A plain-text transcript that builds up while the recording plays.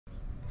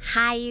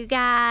Hi you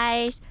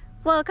guys,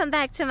 welcome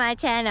back to my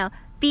channel,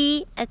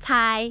 Be a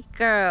Thai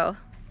Girl.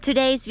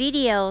 Today's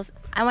videos,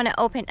 I want to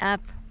open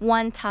up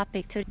one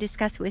topic to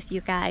discuss with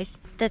you guys.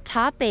 The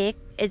topic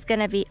is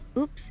gonna be,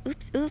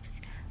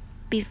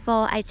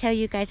 before I tell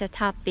you guys a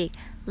topic,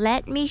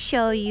 let me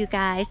show you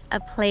guys a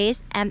place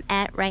I'm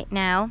at right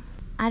now.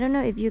 I don't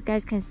know if you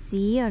guys can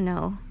see or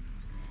no.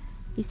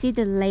 You see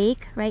the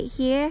lake right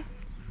here?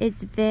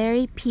 It's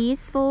very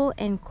peaceful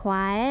and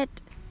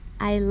quiet.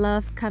 I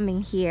love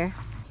coming here.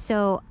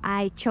 So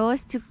I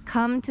chose to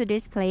come to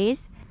this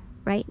place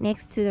right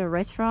next to the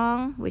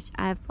restaurant, which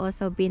I've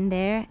also been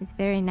there. It's a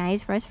very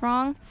nice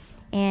restaurant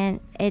and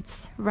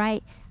it's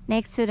right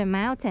next to the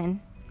mountain.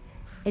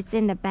 It's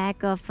in the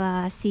back of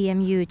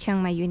CMU,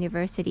 Chiang Mai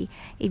University.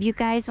 If you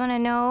guys want to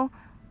know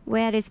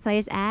where this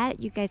place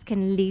at, you guys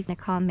can leave a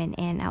comment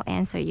and I'll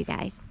answer you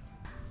guys.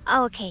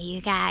 Okay,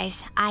 you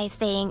guys, I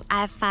think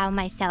I found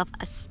myself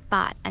a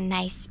spot, a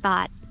nice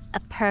spot, a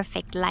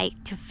perfect light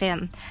to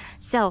film.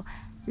 So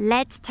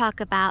let's talk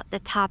about the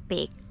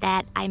topic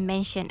that I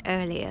mentioned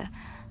earlier.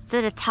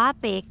 So the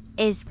topic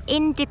is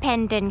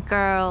independent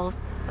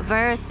girls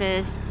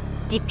versus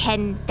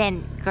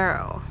dependent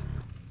girl.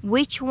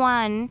 Which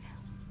one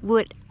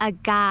would a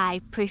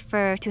guy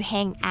prefer to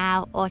hang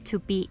out or to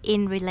be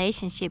in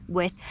relationship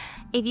with?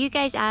 If you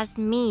guys ask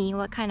me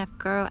what kind of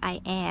girl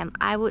I am,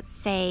 I would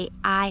say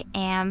I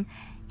am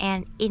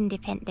an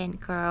independent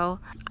girl.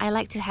 I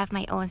like to have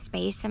my own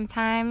space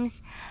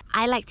sometimes.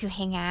 I like to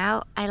hang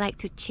out. I like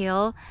to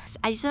chill.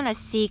 I just want to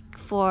seek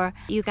for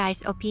you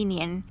guys'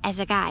 opinion as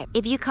a guy.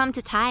 If you come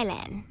to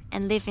Thailand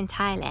and live in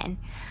Thailand,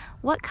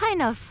 what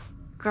kind of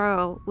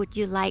girl would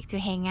you like to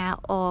hang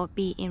out or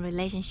be in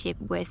relationship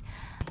with?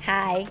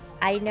 Hi,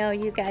 I know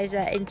you guys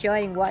are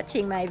enjoying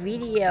watching my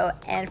video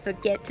and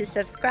forget to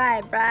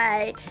subscribe,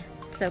 right?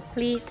 So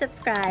please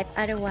subscribe,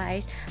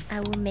 otherwise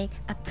I will make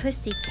a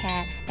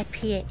pussycat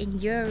appear in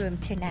your room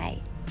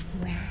tonight.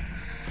 Wow.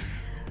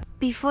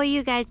 Before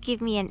you guys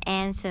give me an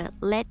answer,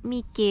 let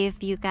me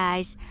give you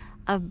guys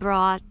a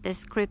broad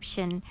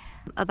description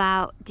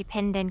about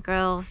dependent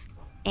girls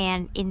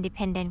and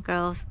independent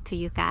girls to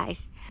you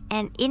guys.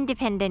 And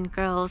independent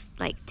girls,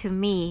 like to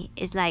me,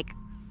 is like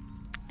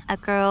a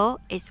girl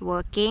is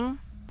working,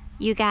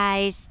 you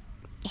guys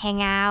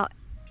hang out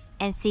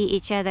and see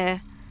each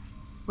other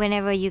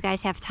whenever you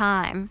guys have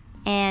time,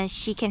 and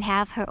she can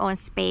have her own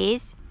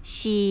space.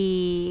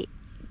 She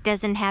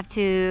doesn't have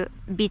to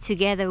be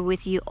together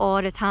with you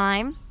all the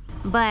time.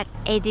 But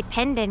a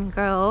dependent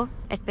girl,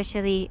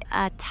 especially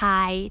a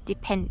Thai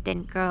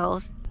dependent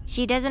girls,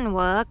 she doesn't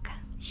work.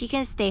 She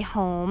can stay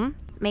home,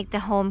 make the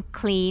home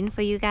clean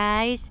for you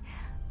guys,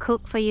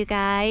 cook for you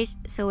guys,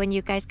 so when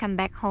you guys come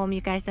back home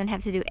you guys don't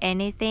have to do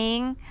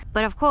anything.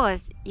 But of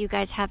course you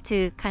guys have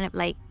to kind of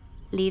like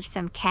leave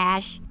some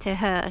cash to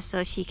her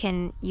so she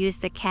can use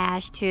the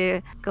cash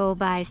to go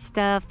buy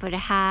stuff for the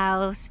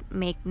house,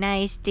 make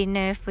nice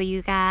dinner for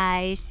you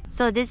guys.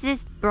 So this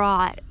is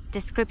broad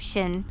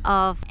description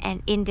of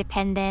an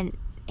independent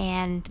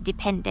and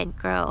dependent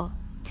girl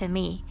to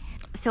me.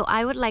 So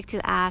I would like to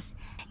ask,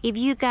 if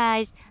you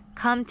guys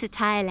come to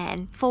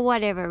Thailand for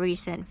whatever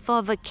reason,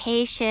 for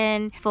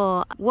vacation,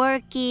 for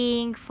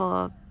working,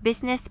 for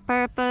business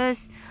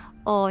purpose,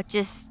 or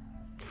just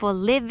for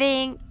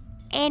living,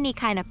 any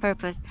kind of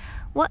purpose,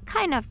 what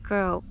kind of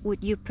girl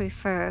would you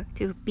prefer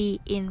to be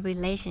in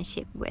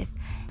relationship with?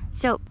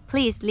 So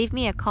please leave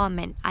me a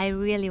comment. I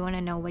really want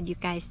to know what you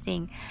guys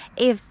think.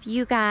 If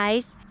you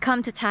guys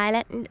come to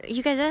Thailand,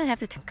 you guys don't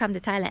have to come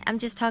to Thailand. I'm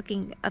just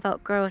talking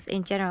about girls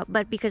in general.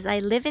 But because I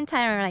live in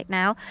Thailand right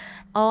now,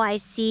 all I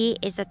see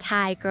is the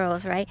Thai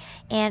girls, right?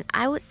 And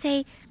I would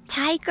say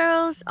Thai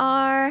girls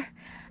are,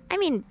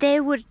 they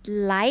would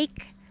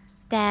like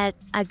that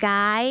a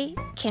guy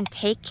can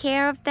take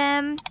care of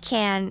them,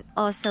 can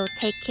also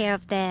take care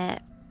of their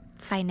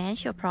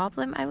financial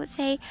problem, I would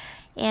say.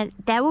 And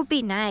that would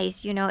be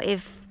nice, you know,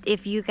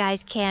 if you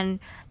guys can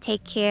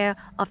take care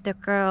of the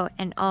girl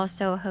and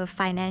also her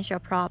financial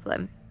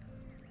problem.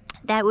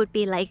 That would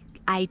be like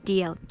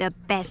ideal, the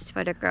best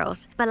for the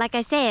girls. But like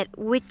I said,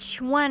 which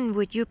one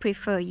would you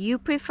prefer? You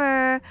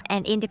prefer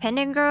an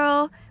independent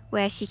girl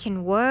where she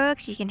can work,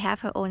 she can have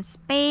her own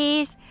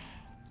space,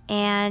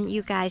 and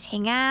you guys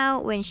hang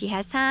out when she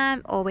has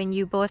time or when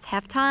you both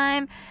have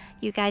time.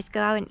 You guys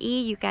go out and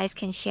eat, you guys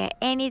can share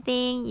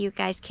anything, you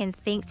guys can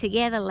think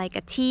together like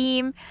a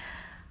team.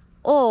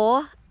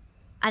 Or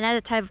another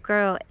type of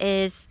girl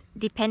is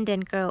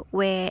dependent girl,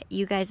 where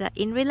you guys are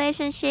in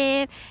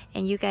relationship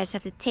and you guys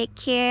have to take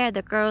care of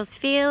the girl's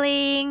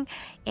feeling,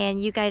 and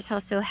you guys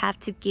also have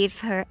to give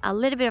her a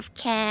little bit of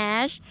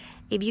cash.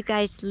 If you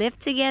guys live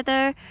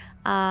together,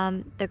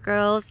 the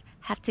girls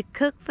have to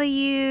cook for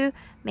you,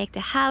 make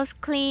the house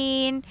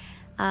clean,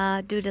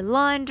 do the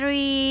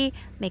laundry,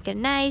 make a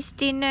nice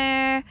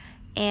dinner,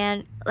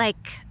 and like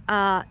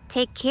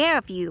take care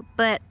of you.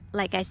 But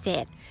like I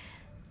said,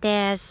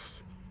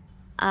 there's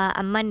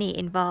a money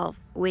involved,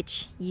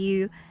 which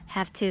you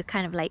have to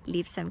kind of like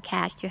leave some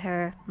cash to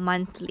her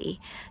monthly.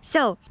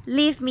 So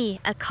leave me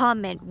a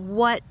comment.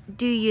 What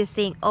do you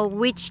think, or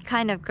which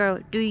kind of girl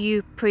do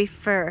you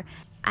prefer?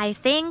 I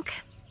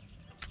think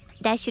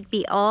that should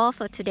be all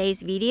for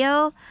today's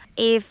video.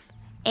 If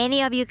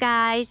any of you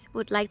guys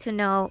would like to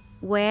know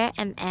where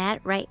I'm at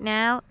right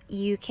now,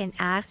 you can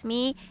ask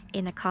me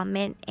in a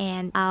comment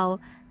and I'll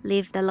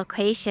leave the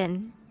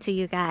location to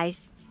you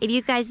guys. If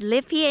you guys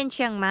live here in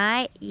Chiang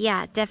Mai,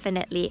 yeah,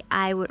 definitely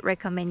I would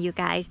recommend you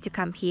guys to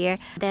come here.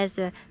 There's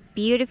a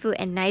beautiful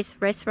and nice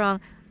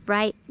restaurant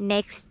right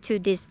next to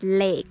this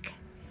lake.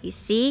 You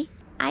see?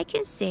 I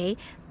can say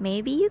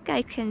maybe you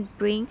guys can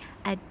bring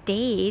a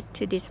date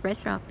to this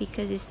restaurant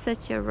because it's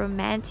such a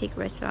romantic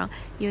restaurant.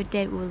 Your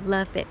date will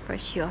love it for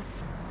sure.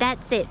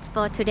 That's it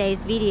for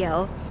today's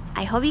video.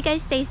 I hope you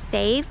guys stay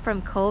safe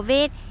from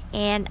COVID,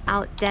 and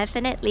I'll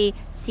definitely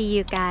see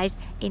you guys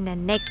in the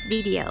next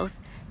videos.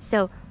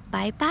 So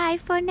bye bye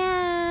for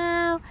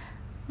now.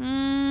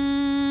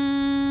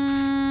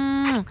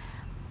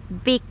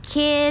 Big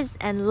kiss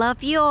and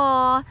love you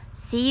all.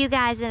 See you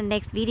guys in the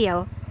next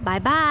video. Bye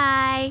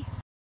bye.